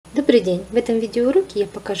Добрый день! В этом видеоуроке я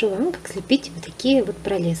покажу вам, как слепить вот такие вот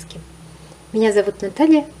пролески. Меня зовут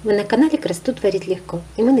Наталья, вы на канале «Красоту творить легко»,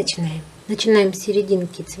 и мы начинаем. Начинаем с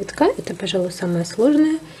серединки цветка, это, пожалуй, самое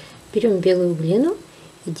сложное. Берем белую глину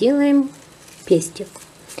и делаем пестик.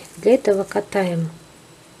 Для этого катаем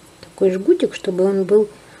такой жгутик, чтобы он был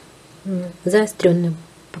заостренным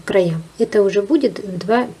по краям. Это уже будет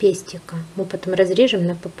 2 пестика, мы потом разрежем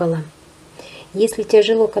напополам. Если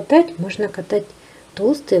тяжело катать, можно катать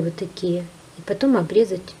толстые вот такие и потом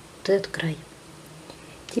обрезать вот этот край.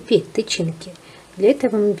 Теперь тычинки. Для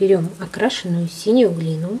этого мы берем окрашенную синюю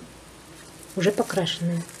глину, уже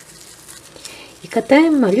покрашенную, и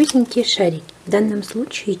катаем малюсенькие шарики. В данном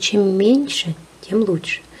случае чем меньше, тем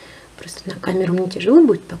лучше. Просто на камеру мне тяжело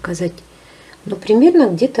будет показать, но примерно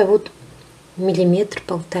где-то вот 1–1,5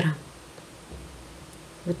 мм.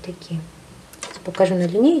 Вот такие. Сейчас покажу на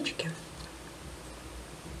линеечке.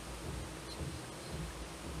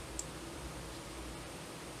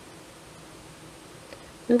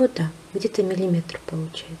 Ну вот так, где-то миллиметр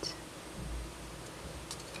получается.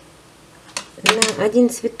 На один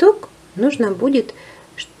цветок нужно будет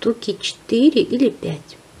штуки 4 или 5.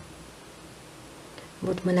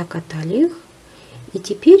 Вот мы накатали их. И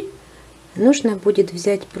теперь нужно будет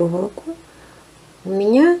взять проволоку. У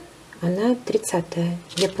меня она 30-я,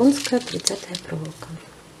 японская 30-я проволока.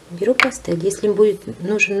 Беру пастель. Если будет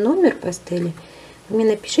нужен номер пастели, вы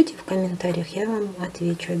мне напишите в комментариях, я вам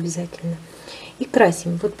отвечу обязательно. И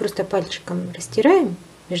красим. Вот просто пальчиком растираем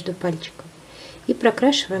между пальчиком и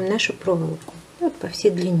прокрашиваем нашу проволоку. Вот по всей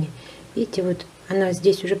длине. Видите, вот она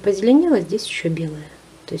здесь уже позеленела, здесь еще белая.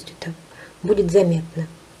 То есть это будет заметно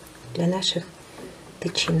для наших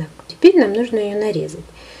тычинок. Теперь нам нужно ее нарезать.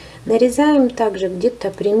 Нарезаем также где-то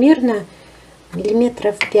примерно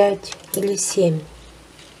миллиметров 5 или 7.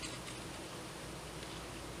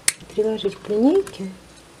 Приложить к линейке.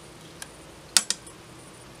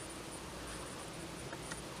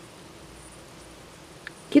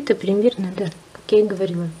 Где-то примерно, да, как я и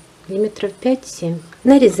говорила, миллиметров 5–7.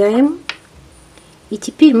 Нарезаем. И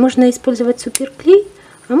теперь можно использовать суперклей,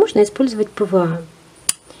 а можно использовать ПВА.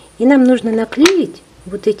 И нам нужно наклеить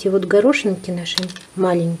вот эти вот горошинки наши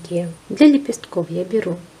маленькие. Для лепестков я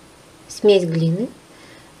беру смесь глины,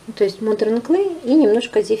 то есть модерн клей и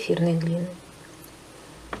немножко зефирной глины.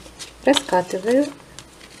 Раскатываю.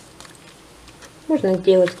 Можно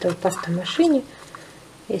делать это в пастомашине.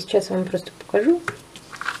 Я сейчас вам просто покажу.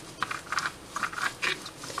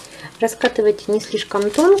 Раскатывайте не слишком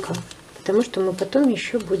тонко, потому что мы потом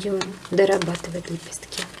еще будем дорабатывать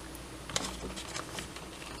лепестки.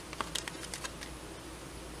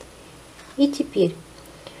 И теперь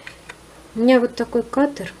у меня вот такой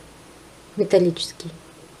каттер металлический.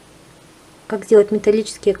 Как сделать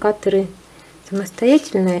металлические каттеры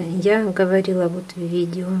самостоятельно, я говорила вот в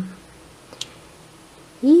видео.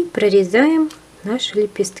 И прорезаем наши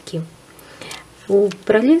лепестки. У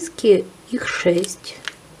пролески их 6.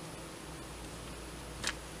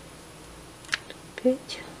 5.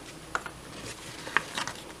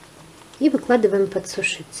 И выкладываем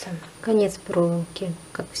подсушиться. Конец проволоки,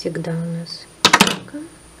 как всегда у нас.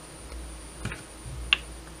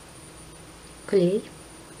 Клей.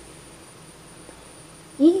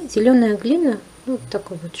 И зеленая глина, вот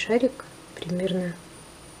такой вот шарик, примерно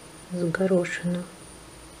с горошину.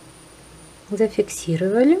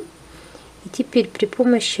 Зафиксировали. И теперь при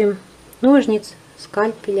помощи ножниц,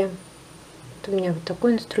 скальпеля, вот у меня вот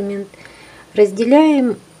такой инструмент,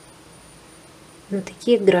 разделяем на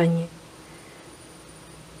такие грани.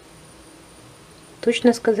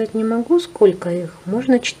 Точно сказать не могу, сколько их.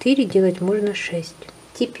 Можно 4 делать, можно 6.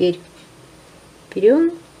 Теперь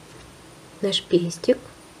берем наш пестик.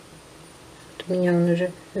 Вот у меня он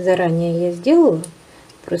уже заранее я сделала.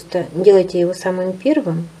 Просто делайте его самым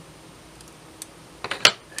первым,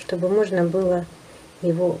 чтобы можно было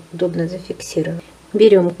его удобно зафиксировать.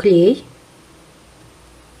 Берем клей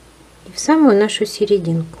в самую нашу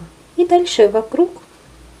серединку. И дальше вокруг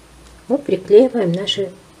мы приклеиваем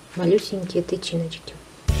наши малюсенькие тычиночки.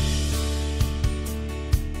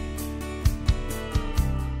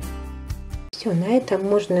 Все, на этом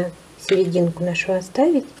можно серединку нашу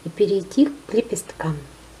оставить и перейти к лепесткам.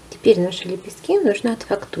 Теперь наши лепестки нужно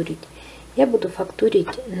отфактурить. Я буду фактурить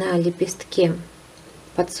на лепестке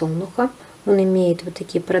подсолнуха. Он имеет вот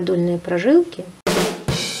такие продольные прожилки.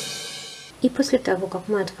 И после того, как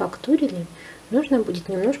мы отфактурили, нужно будет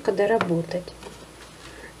немножко доработать.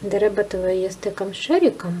 Дорабатываю я стеком с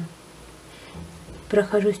шариком,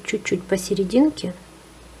 прохожусь чуть-чуть по серединке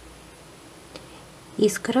и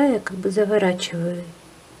с края как бы заворачиваю.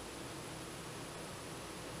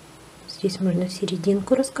 Здесь можно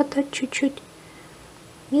серединку раскатать чуть-чуть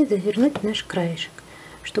и завернуть наш краешек,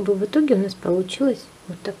 чтобы в итоге у нас получилась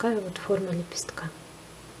вот такая вот форма лепестка.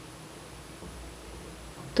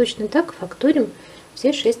 Точно так факторим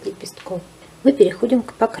все 6 лепестков. Мы переходим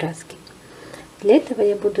к покраске. Для этого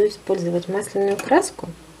я буду использовать масляную краску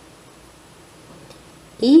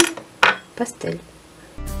и пастель.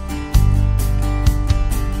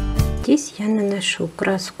 Здесь я наношу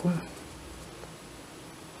краску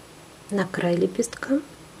на край лепестка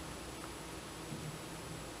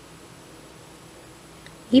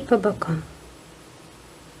и по бокам.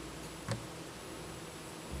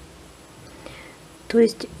 То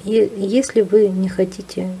есть, если вы не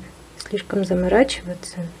хотите слишком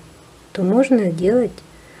заморачиваться, то можно делать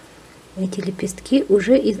эти лепестки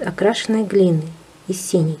уже из окрашенной глины, из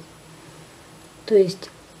синей. То есть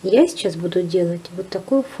я сейчас буду делать вот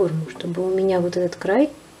такую форму, чтобы у меня вот этот край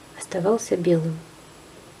оставался белым.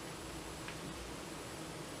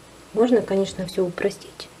 Можно, конечно, все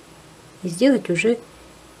упростить и сделать уже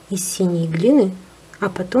из синей глины, а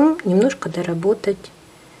потом немножко доработать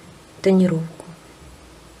тонировку.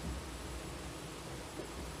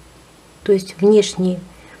 То есть внешнюю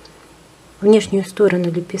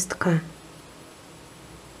сторону лепестка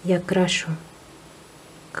я крашу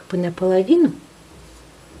как бы наполовину,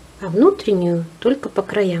 а внутреннюю только по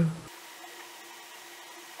краям.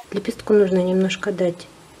 Лепестку нужно немножко дать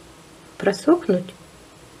просохнуть,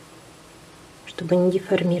 чтобы не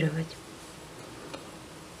деформировать.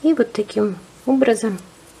 И вот таким образом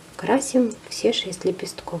красим все 6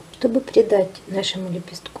 лепестков. Чтобы придать нашему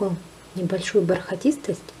лепестку небольшую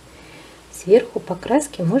бархатистость, сверху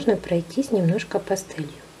покраски можно пройтись немножко пастелью.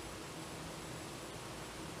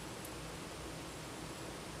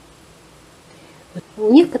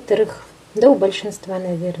 У некоторых, да у большинства,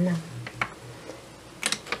 наверное,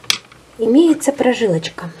 имеется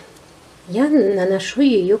прожилочка. Я наношу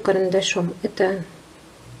ее карандашом. Это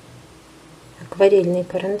акварельный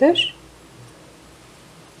карандаш.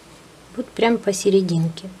 Вот прям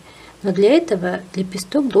посерединке. Но для этого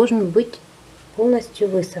лепесток должен быть полностью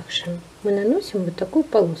высохшим. Мы наносим вот такую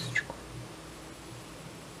полосочку.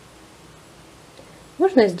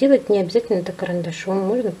 Можно сделать не обязательно это карандашом,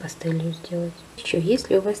 можно пастелью сделать. Еще,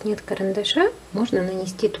 если у вас нет карандаша, можно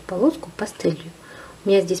нанести эту полоску пастелью. У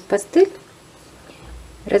меня здесь пастель.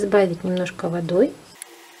 Разбавить немножко водой.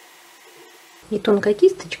 И тонкой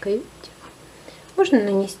кисточкой, видите, можно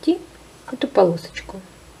нанести эту полосочку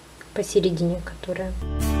посередине, которая.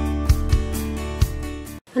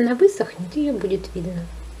 Она высохнет, ее будет видно.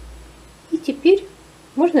 И теперь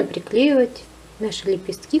можно приклеивать наши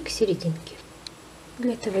лепестки к серединке.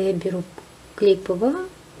 Для этого я беру клей ПВА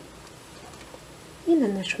и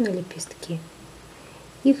наношу на лепестки.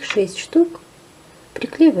 Их 6 штук.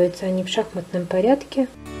 Приклеиваются они в шахматном порядке.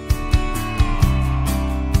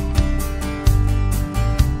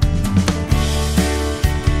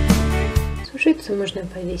 Сушиться можно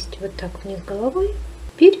повесить вот так вниз головой.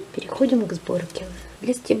 Теперь переходим к сборке.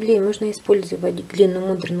 Для стеблей можно использовать глину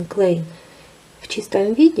Modern Clay в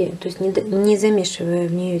чистом виде, то есть не замешивая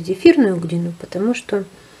в нее зефирную глину, потому что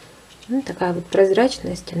такая вот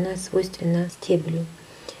прозрачность, она свойственна стеблю.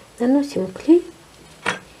 Наносим клей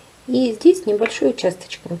и здесь небольшой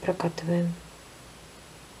участочком прокатываем.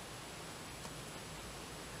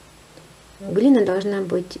 Глина должна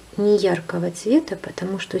быть не яркого цвета,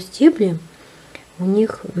 потому что стебли у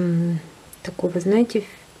них такого, знаете,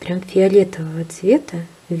 прям фиолетового цвета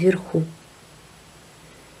вверху.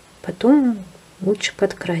 Потом лучше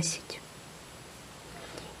подкрасить.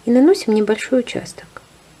 И наносим небольшой участок.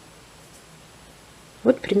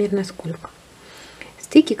 Вот примерно сколько.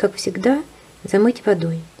 Стыки, как всегда, замыть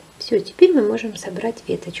водой. Все, теперь мы можем собрать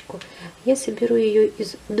веточку. Я соберу ее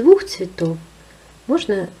из 2 цветов.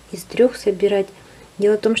 Можно из 3 собирать.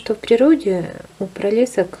 Дело в том, что в природе у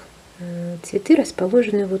пролесок цветы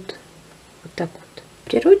расположены вот так вот. В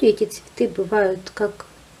природе эти цветы бывают как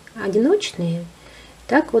одиночные,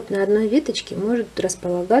 так вот на одной веточке может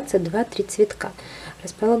располагаться 2-3 цветка.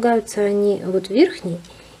 Располагаются они вот верхней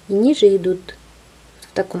и ниже идут в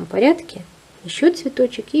таком порядке. Еще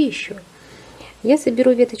цветочек и еще. Я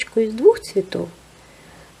соберу веточку из 2 цветов,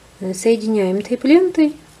 соединяем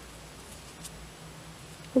тейп-лентой.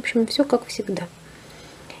 В общем, все как всегда.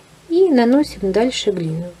 И наносим дальше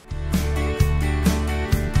глину.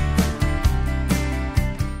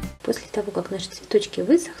 После того, как наши цветочки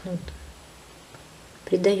высохнут,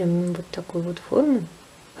 придаем им вот такую вот форму,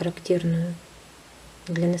 характерную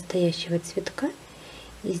для настоящего цветка.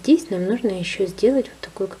 И здесь нам нужно еще сделать вот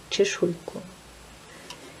такую как чешуйку.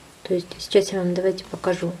 То есть сейчас я вам давайте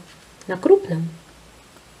покажу на крупном.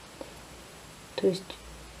 То есть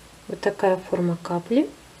вот такая форма капли.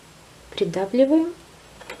 Придавливаем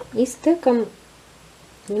И стеком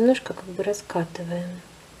немножко как бы раскатываем.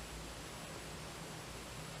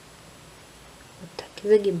 Вот так и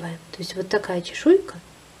загибаем. То есть вот такая чешуйка.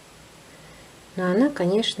 Но она,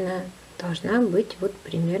 конечно, должна быть вот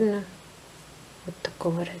примерно вот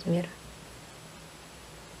такого размера.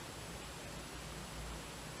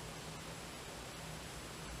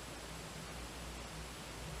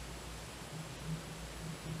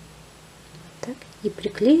 Так, и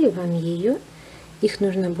приклеиваем ее. Их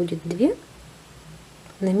нужно будет 2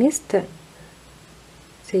 на место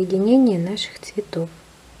соединения наших цветов.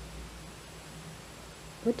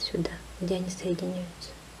 Вот сюда, где они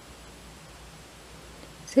соединяются.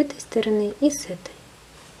 С этой стороны и с этой.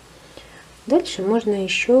 Дальше можно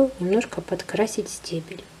еще немножко подкрасить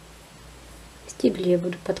стебель. Стебель я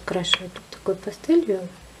буду подкрашивать вот такой пастелью.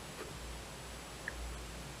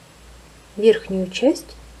 Верхнюю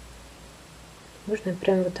часть можно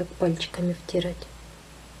прям вот так пальчиками втирать.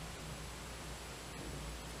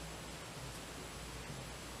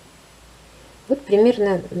 Вот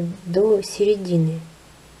примерно до середины.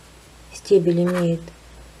 Стебель имеет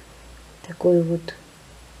такую вот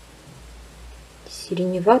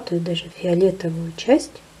сиреневатую, даже фиолетовую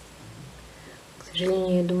часть. К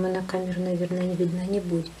сожалению, я думаю, на камеру, наверное, не видно не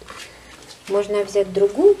будет. Можно взять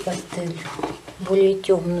другую пастель, более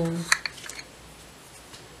темную,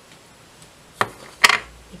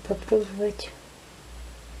 и попробовать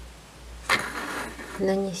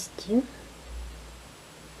нанести.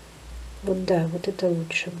 Вот да, вот это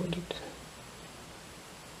лучше будет.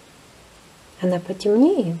 Она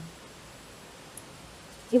потемнее.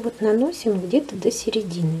 И вот наносим где-то до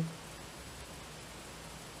середины.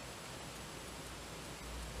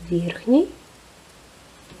 Верхней.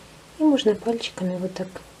 И можно пальчиками вот так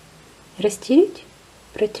растереть,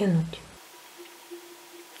 протянуть.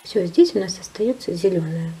 Все, здесь у нас остается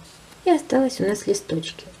зеленая. И осталось у нас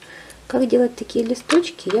листочки. Как делать такие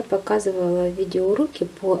листочки, я показывала в видеоуроке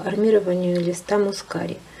по армированию листа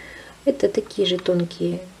мускари. Это такие же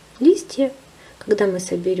тонкие листья. Когда мы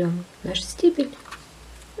соберем наш стебель,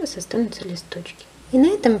 у нас останутся листочки. И на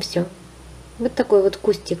этом все. Вот такой вот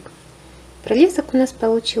кустик пролесок у нас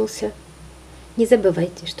получился. Не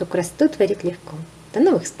забывайте, что красоту творить легко. До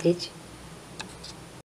новых встреч!